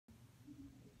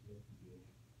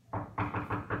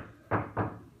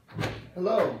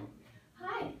Hello.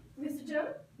 Hi, Mr. Joe.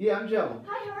 Yeah, I'm Joe.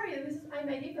 Hi, how are you? I'm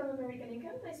Megi from American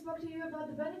Income. I spoke to you about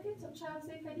the benefits of child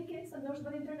safe ID kits endorsed by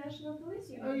the International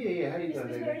Police Union. Oh, yeah. How you doing,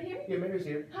 Is Mary here? Yeah, Mary's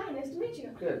here. Hi, nice to meet you.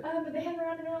 Good. They have me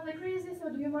running around like crazy, so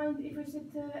do you mind if we sit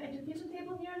at your kitchen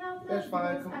table here now? That's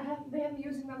fine. They have me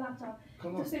using my laptop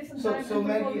Come to save some on. time. So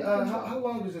Maggie, how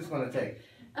long is this going to take?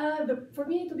 For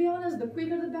me, to be honest, the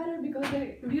quicker the better, because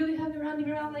they really have me running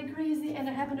around like crazy and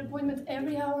I have an appointment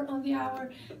every hour on the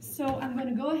hour. So I'm going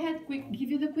to go ahead,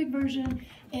 give you the quick version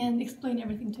and explain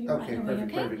everything to you right away,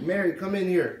 okay? Perfect. Mary, come in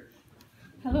here.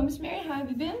 Hello, Miss Mary. How have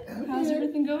you been? How's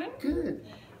everything going? Good.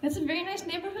 That's a very nice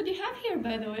neighborhood you have here,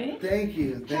 by the way. Thank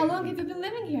you. How long have you been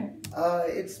living here?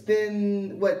 It's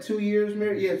been, what, 2 years,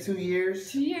 Mary? Yeah, 2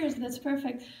 years. 2 years, that's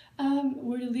perfect.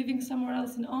 Were you living somewhere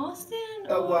else in Austin?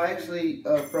 Well, actually,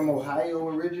 from Ohio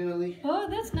originally. Oh,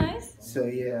 that's nice. So,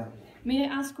 yeah. May I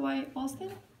ask why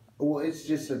Austin? Well, it's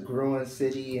just a growing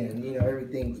city and,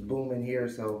 everything's booming here.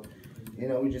 So,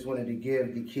 we just wanted to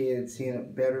give the kids, a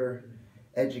better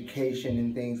education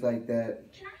and things like that.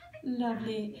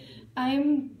 Lovely.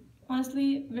 I'm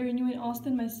honestly very new in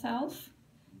Austin myself.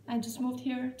 I just moved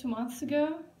here 2 months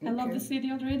ago. Okay. I love the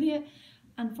city already.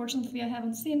 Unfortunately, I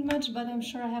haven't seen much, but I'm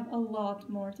sure I have a lot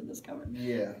more to discover.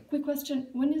 Yeah. Quick question.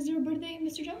 When is your birthday,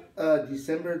 Mr. Joe?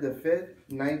 December the 5th,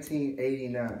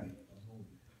 1989.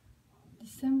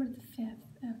 December the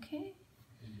 5th. Okay.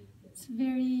 It's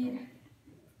very...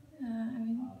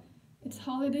 it's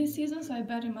holiday season, so I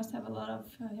bet you must have a lot of...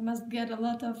 you must get a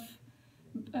lot of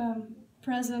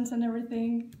presents and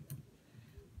everything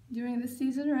during the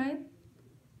season, right?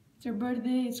 It's your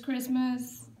birthday, it's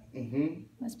Christmas. Mm-hmm.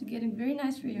 Must be getting very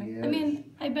nice for you. Yes. I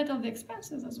mean, I bet all the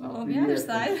expenses as well on the other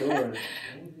side. Sure.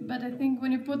 But I think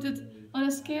when you put it on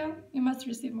a scale, you must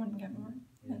receive more than get more.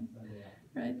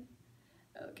 Right?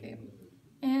 Okay.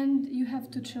 And you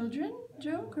have 2 children,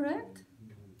 Joe, correct?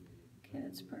 Okay,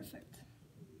 that's perfect.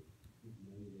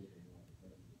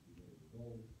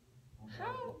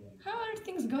 How are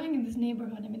things going in this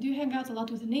neighborhood? I mean, do you hang out a lot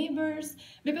with the neighbors?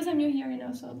 Because I'm new here,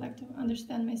 so I'd like to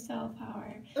understand myself. How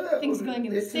are things going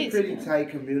in the States? It's a pretty tight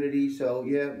community, so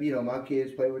yeah, my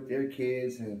kids play with their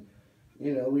kids, and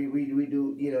we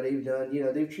do, they've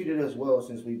done, they've treated us well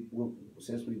since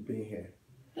we've been here.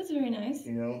 That's very nice.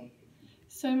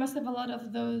 So you must have a lot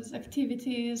of those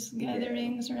activities,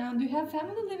 gatherings around. Do you have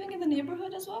family living in the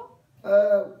neighborhood as well?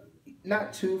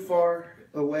 Not too far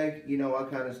away. I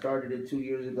kind of started it 2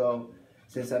 years ago.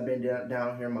 Since I've been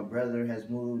down here, my brother has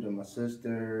moved and my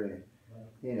sister,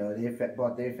 and they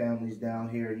brought their families down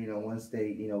here. Once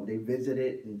they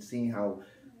visited and seen how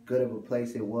good of a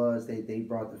place it was, they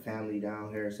brought the family down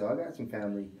here. So I got some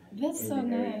family. That's so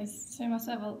nice. So you must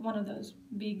have one of those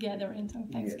big gatherings on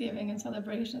Thanksgiving and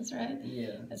celebrations, right?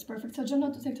 Yeah. That's perfect. So Joe,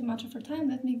 not to take too much of your time,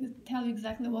 let me tell you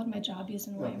exactly what my job is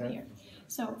and why I'm here.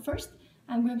 So first,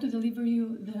 I'm going to deliver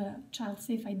you the child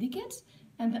safe ID kits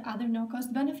and the other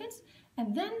no-cost benefits.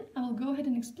 And then I will go ahead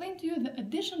and explain to you the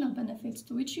additional benefits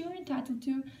to which you are entitled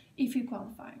to if you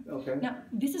qualify. Okay. Now,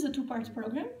 this is a 2-part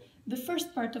program. The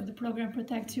first part of the program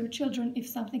protects your children if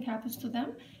something happens to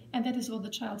them, and that is what the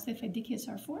child safe ID kits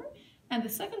are for. And the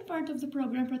second part of the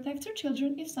program protects your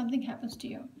children if something happens to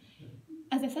you.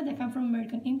 As I said, I come from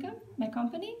American Income. My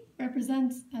company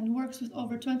represents and works with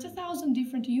over 20,000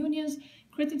 different unions,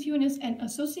 credit unions, and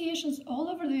associations all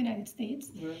over the United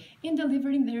States in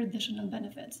delivering their additional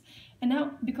benefits. And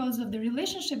now, because of the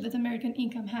relationship that American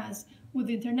Income has with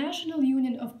the International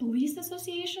Union of Police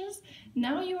Associations,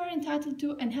 now you are entitled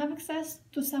to and have access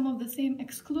to some of the same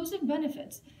exclusive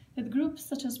benefits that groups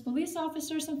such as police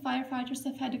officers and firefighters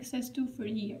have had access to for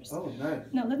years. Oh, nice.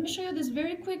 Now, let me show you this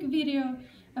very quick video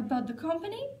about the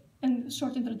company and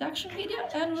short introduction video,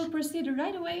 and we'll proceed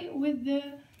right away with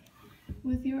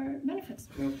your benefits.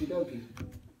 Okie dokie.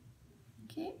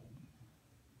 Okay.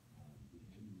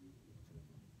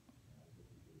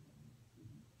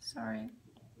 Sorry.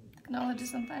 Technology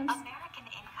sometimes. American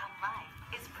Income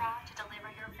Life is proud to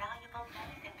deliver your valuable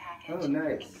benefit package, oh,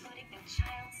 nice. including the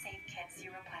child safe kits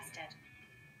you requested.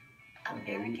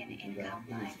 American Income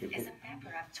Life is a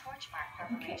member of Torchmark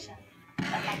Corporation, a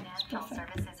financial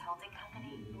services holding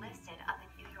company listed on the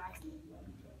New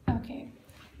York. Okay.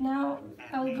 Now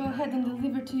I'll go ahead and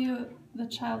deliver to you the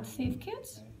child safe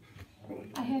kits.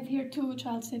 I have here 2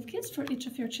 child safe kits for each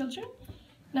of your children.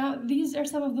 Now, these are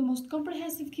some of the most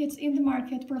comprehensive kits in the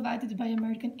market provided by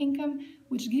American Income,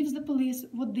 which gives the police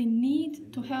what they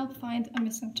need to help find a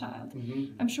missing child.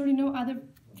 I'm sure you know other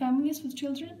families with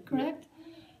children, correct?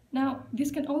 Now,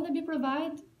 this can only be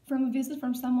provided from a visit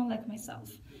from someone like myself.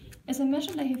 As I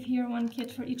mentioned, I have here 1 kit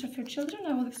for each of your children.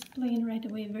 I will explain right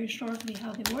away very shortly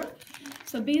how they work.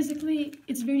 So basically,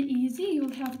 it's very easy.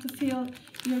 You'll have to fill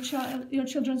your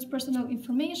children's personal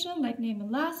information, like name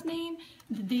and last name,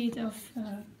 the date of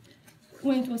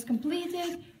when it was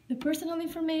completed, the personal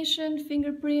information,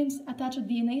 fingerprints, attach a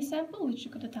DNA sample, which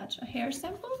you could attach a hair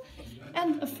sample,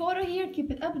 and a photo here.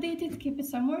 Keep it updated, keep it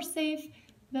somewhere safe.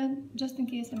 Then, just in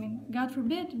case, I mean, God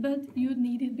forbid, but you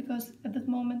need it because at that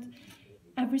moment,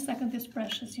 every second is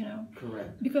precious, you know.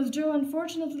 Correct. Because, Joe,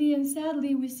 unfortunately and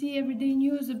sadly, we see everyday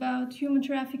news about human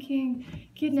trafficking,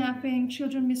 kidnapping,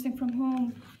 children missing from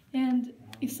home. And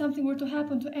if something were to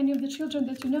happen to any of the children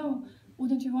that you know,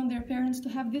 wouldn't you want their parents to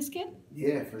have this kid?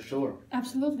 Yeah, for sure.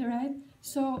 Absolutely, right?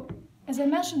 So, as I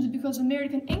mentioned, because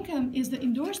American Income is the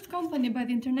endorsed company by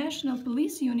the International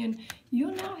Police Union,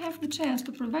 you now have the chance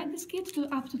to provide this kit to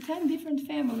up to 10 different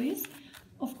families,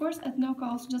 of course at no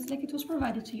cost, just like it was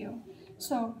provided to you.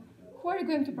 So, who are you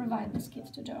going to provide this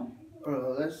kit to, Joe?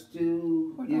 Let's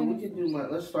do.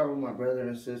 Let's start with my brother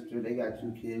and sister. They got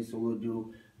 2 kids, so we'll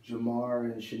do Jamar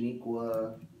and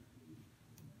Shaniqua.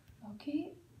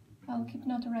 Okay, I'll keep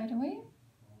note right away.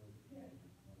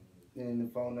 And the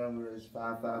phone number is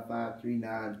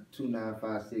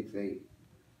 555-3929-568.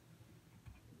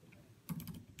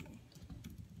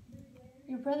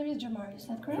 Your brother is Jamar, is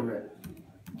that correct? Correct.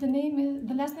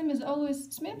 The last name is always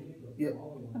Smith? Yep.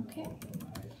 Okay.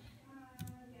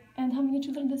 And how many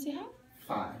children does he have?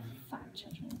 5. 5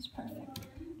 children, that's perfect.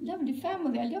 Lovely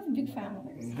family, I love big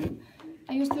families. Mm-hmm.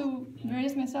 I used to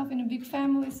raise myself in a big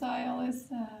family, so I always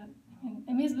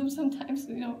I miss them sometimes,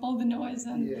 you know, all the noise.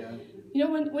 And, Yeah. you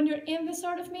know, when you're in this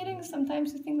sort of meetings,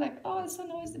 sometimes you think like, oh, it's so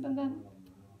noisy, but then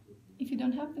if you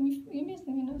don't have them, you miss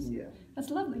them, you know. So Yeah.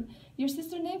 that's lovely. Your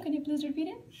sister name, can you please repeat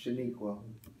it? Shaniqua.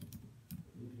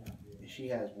 She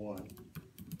has 1.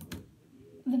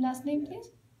 The last name,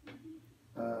 please?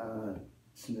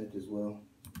 Smith as well.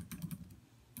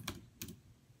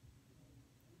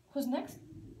 Who's next?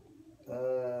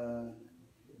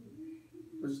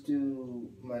 Let's do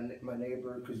my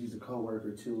neighbor, because he's a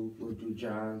co-worker too. We'll do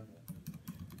John.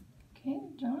 Okay,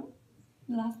 John.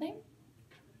 The last name?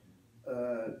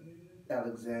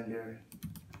 Alexander.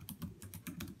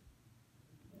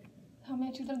 How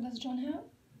many children does John have?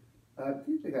 I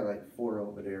think they got like 4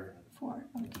 over there. 4.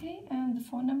 Okay, and the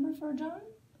phone number for John?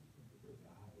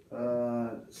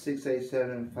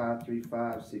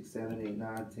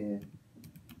 687-535-678910.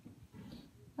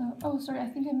 Oh, sorry, I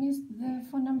think I missed the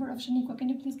phone number of Shaniqua. Can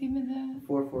you please give me the...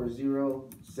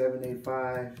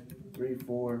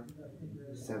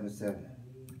 440-785-3477.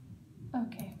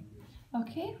 Okay.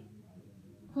 Okay.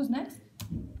 Who's next?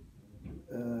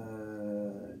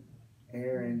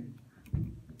 Aaron.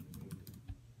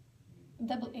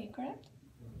 Double A, correct?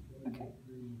 Okay.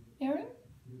 Aaron?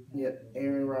 Yep,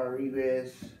 Aaron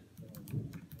Rodriguez.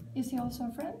 Is he also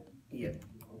a friend? Yep.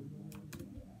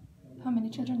 How many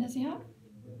children does he have?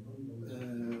 I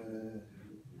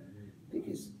think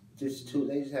it's just 2.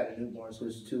 They just had a newborn, so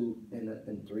it's 2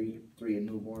 and 3. 3 a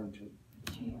newborn, 2.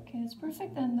 3. Okay, that's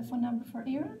perfect. And the phone number for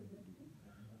Aaron?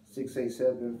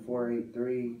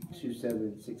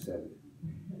 687-483-2767.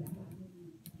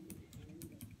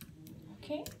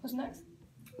 Okay, who's next?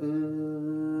 I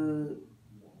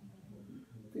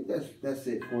think that's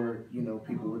it for, you know,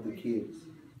 people with the kids.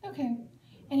 Okay.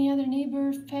 Any other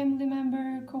neighbor, family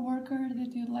member, co-worker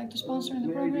that you'd like to sponsor in the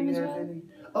Mary, program do as you have well? any?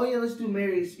 Oh yeah, let's do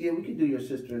Mary's. Yeah, we could do your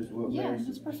sister as well. Yeah, Mary's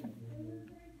that's perfect.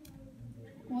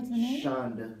 What's the name?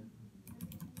 Shonda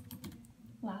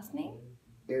Last name?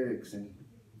 Erickson.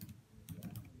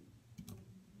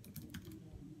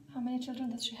 How many children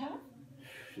does she have?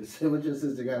 What your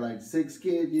sister got, like 6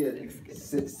 kids? Yeah,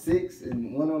 6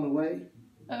 and 1 on the way.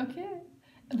 Okay.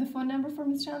 The phone number for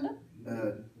Miss Shonda?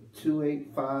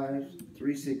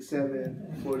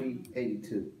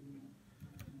 285-367-4082.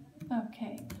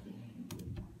 Okay.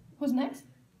 Who's next?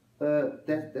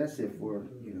 That's it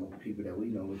for, you know, people that we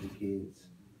know with the kids.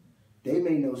 They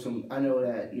may know some. I know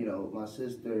that, you know, my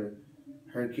sister,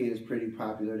 her kid is pretty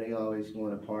popular. They always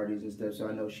going to parties and stuff. So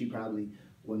I know she probably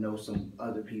will know some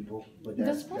other people. But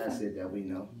that's it that we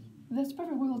know. That's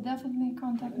perfect. We will definitely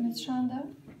contact Miss Shonda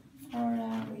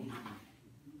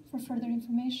for further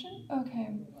information.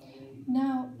 Okay.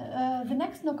 Now, the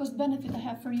next no-cost benefit I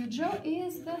have for you, Joe,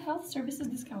 is the health services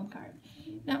discount card.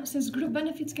 Now, since group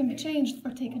benefits can be changed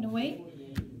or taken away,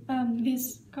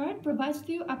 this card provides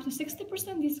to you up to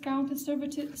 60% discounted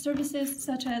services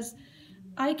such as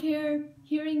eye care,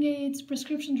 hearing aids,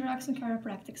 prescription drugs, and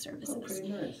chiropractic services. Okay,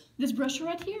 nice. This brochure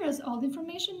right here has all the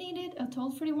information needed, a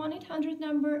toll-free 1-800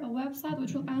 number, a website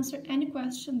which will answer any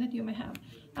question that you may have.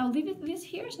 I'll leave this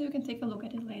here so you can take a look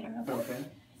at it later. Okay.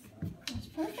 That's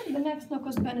perfect. The next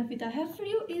no-cost benefit I have for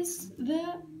you is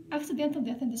the accidental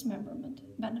death and dismemberment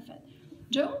benefit.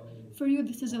 Joe, for you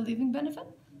this is a living benefit,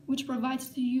 which provides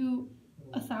to you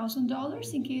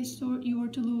 $1,000 in case you were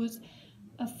to lose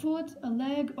a foot, a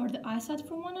leg, or the eyesight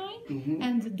from one eye,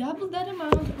 and double that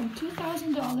amount on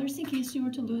 $2,000 in case you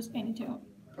were to lose any two.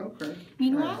 Okay.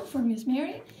 Meanwhile, Nice. for Miss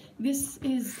Mary, this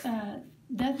is a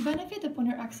death benefit upon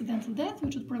her accidental death,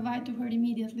 which would provide to her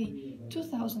immediately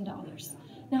 $2,000.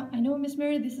 Now, I know, Miss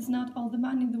Mary, this is not all the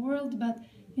money in the world, but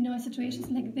you know, in situations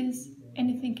like this,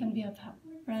 anything can be of help,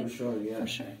 right? For sure, yeah. For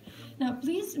sure. Now,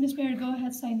 please, Miss Mary, go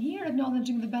ahead, sign here,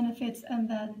 acknowledging the benefits and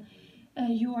that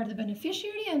you are the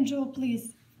beneficiary. And Joe,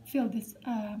 please fill this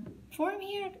form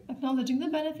here, acknowledging the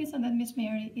benefits, and then Miss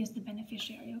Mary is the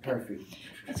beneficiary. Okay? Perfect.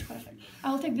 That's perfect.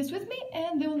 I'll take this with me,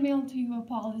 and they will mail to you a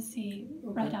policy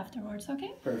right afterwards.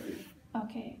 Okay? Perfect.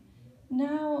 Okay.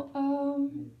 Now,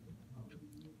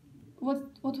 what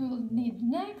we will need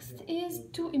next is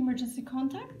 2 emergency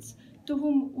contacts to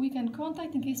whom we can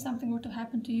contact in case something were to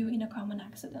happen to you in a common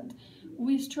accident.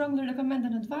 We strongly recommend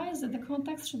and advise that the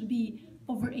contacts should be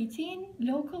over 18,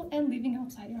 local, and living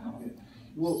outside your home.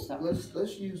 Well, So-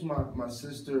 let's use my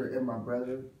sister and my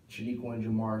brother, Shaniqua and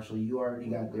Jamar. So you already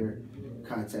got their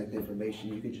contact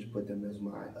information. You could just put them as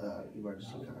my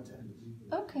emergency contacts.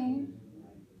 Okay.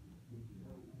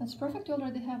 That's perfect. You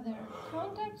already have their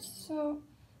contacts, so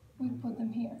we put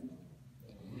them here.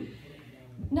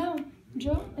 Now,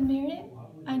 Joe and Mary,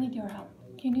 I need your help.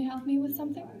 Can you help me with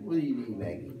something? What do you need,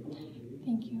 Maggie?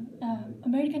 Thank you.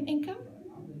 American Income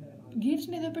gives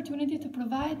me the opportunity to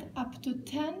provide up to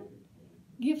 10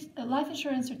 life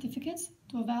insurance certificates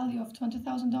to a value of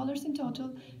 $20,000 in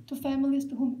total to families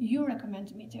to whom you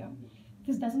recommend me to.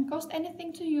 This doesn't cost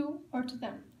anything to you or to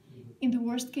them. In the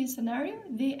worst case scenario,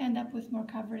 they end up with more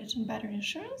coverage and better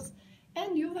insurance,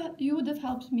 and you would have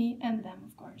helped me and them,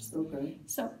 of course. Okay.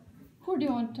 So, who do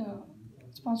you want to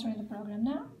sponsor in the program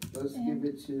now? Let's give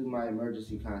it to my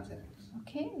emergency contacts.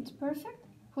 Okay, it's perfect.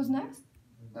 Who's next?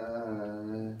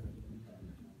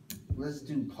 Let's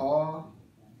do Paul,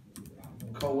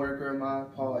 co-worker of mine,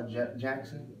 Paul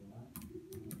Jackson,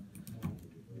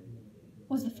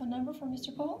 What's the phone number for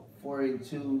Mr. Paul?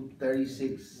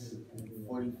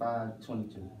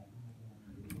 482-36-45-22.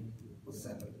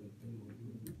 7.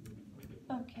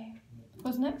 Okay.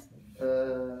 Who's next?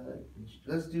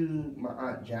 Let's do my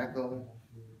Aunt Jacqueline.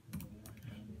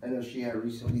 I know she had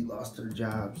recently lost her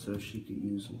job, so she could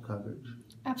use some coverage.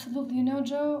 Absolutely. You know,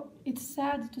 Joe, it's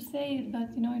sad to say it,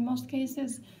 but, you know, in most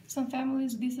cases, some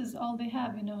families, this is all they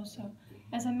have, you know. So,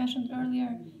 as I mentioned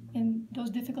earlier, in those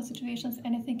difficult situations,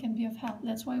 anything can be of help.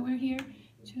 That's why we're here,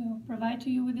 to provide to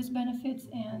you with these benefits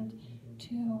and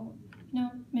to, you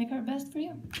know, make our best for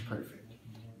you. Perfect.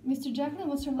 Mr. Jacqueline,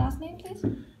 what's your last name, please?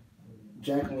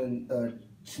 Jacqueline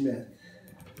Smith,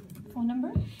 Phone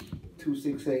number?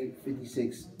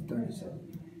 268-5637.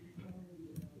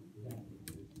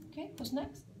 Okay, who's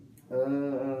next?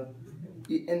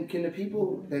 And can the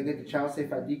people that get the child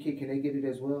safe ID kit, can they get it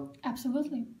as well?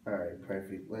 Absolutely. All right,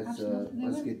 perfect. Let's Absolutely, they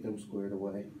let's will. get them squared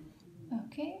away.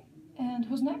 Okay, and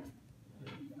who's next?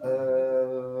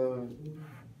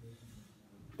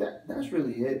 That's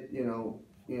really it. You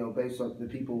know, based on the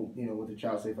people, you know, with the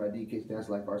child safe ID kits, that's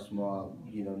like our small,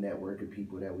 you know, network of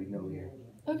people that we know here.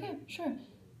 Okay, sure.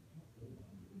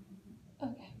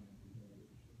 Okay.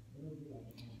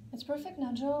 That's perfect.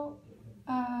 Now, Joe,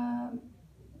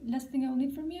 last thing I will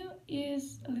need from you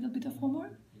is a little bit of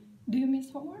homework. Do you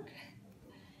miss homework?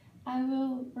 I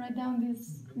will write down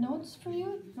these notes for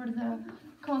you for the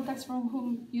contacts from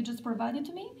whom you just provided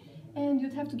to me, and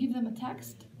you'd have to give them a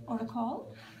text or a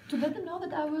call to let them know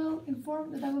that I will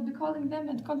inform that I will be calling them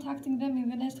and contacting them in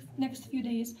the next few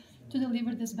days to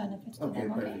deliver these benefits to Okay,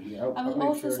 them. Okay. perfect. Yeah, I I'll will make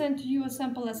also sure. send to you a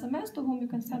sample SMS to whom you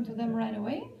can send to them right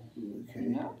away. Okay. You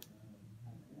know?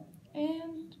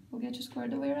 And we'll get you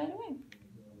squared away right away.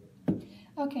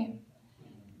 Okay.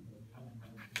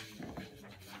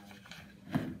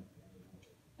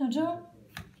 Now, Joe,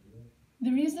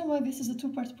 the reason why this is a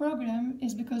two-part program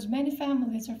is because many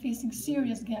families are facing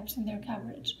serious gaps in their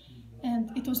coverage.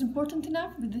 And it was important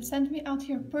enough that they sent me out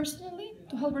here personally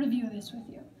to help review this with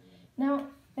you. Now,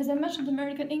 as I mentioned,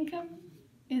 American Income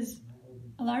is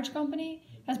a large company,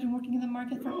 has been working in the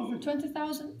market for over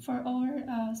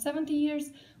 70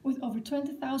 years with over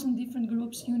 20,000 different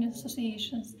groups, unions,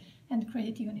 associations, and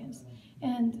credit unions.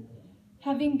 And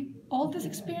having all this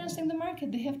experience in the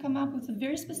market, they have come up with a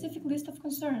very specific list of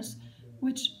concerns,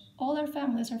 which all our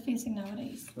families are facing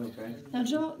nowadays. Okay. Now,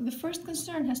 Joe, the first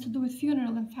concern has to do with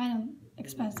funeral and final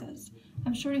expenses.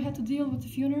 I'm sure you had to deal with the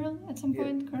funeral at some Yeah.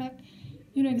 point, correct?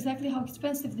 You know exactly how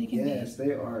expensive they can be. Yes,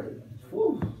 they are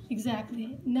Whew.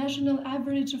 Exactly. National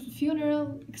average of a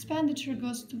funeral expenditure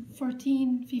goes to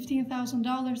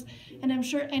 $14,000-15,000, and I'm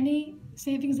sure any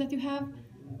savings that you have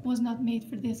was not made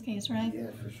for this case, right?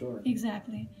 Yeah, for sure.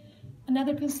 Exactly.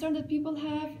 Another concern that people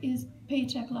have is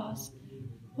paycheck loss.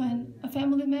 When a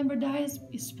family member dies,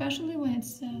 especially when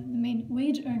it's the main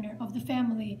wage earner of the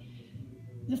family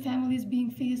is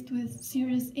being faced with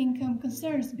serious income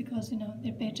concerns because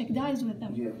their paycheck dies with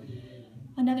them. Yeah.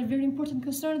 Another very important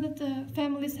concern that the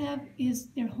families have is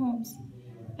their homes.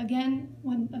 Again,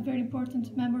 when a very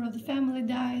important member of the family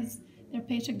dies, their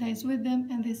paycheck dies with them,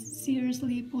 and this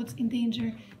seriously puts in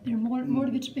danger their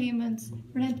mortgage payments,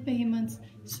 rent payments,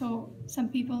 so some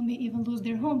people may even lose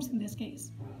their homes in this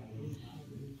case.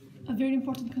 A very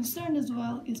important concern as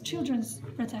well is children's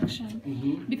protection,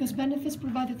 because benefits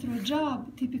provided through a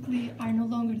job typically are no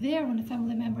longer there when a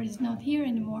family member is not here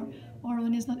anymore or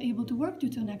when is not able to work due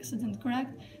to an accident,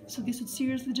 correct? So this would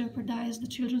seriously jeopardize the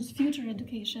children's future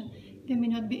education. They may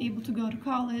not be able to go to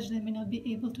college, they may not be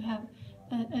able to have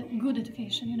a good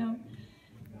education,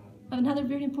 Another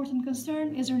very important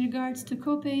concern is in regards to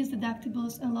copays,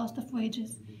 deductibles, and loss of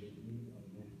wages.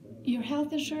 Your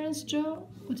health insurance, Joe,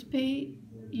 would pay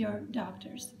your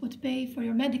doctors, would pay for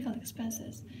your medical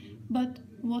expenses. But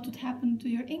what would happen to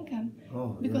your income?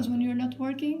 Oh, because yeah. when you're not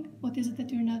working, what is it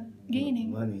that you're not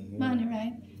gaining? Money. Yeah. Money,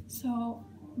 right? So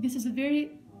this is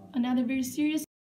another very serious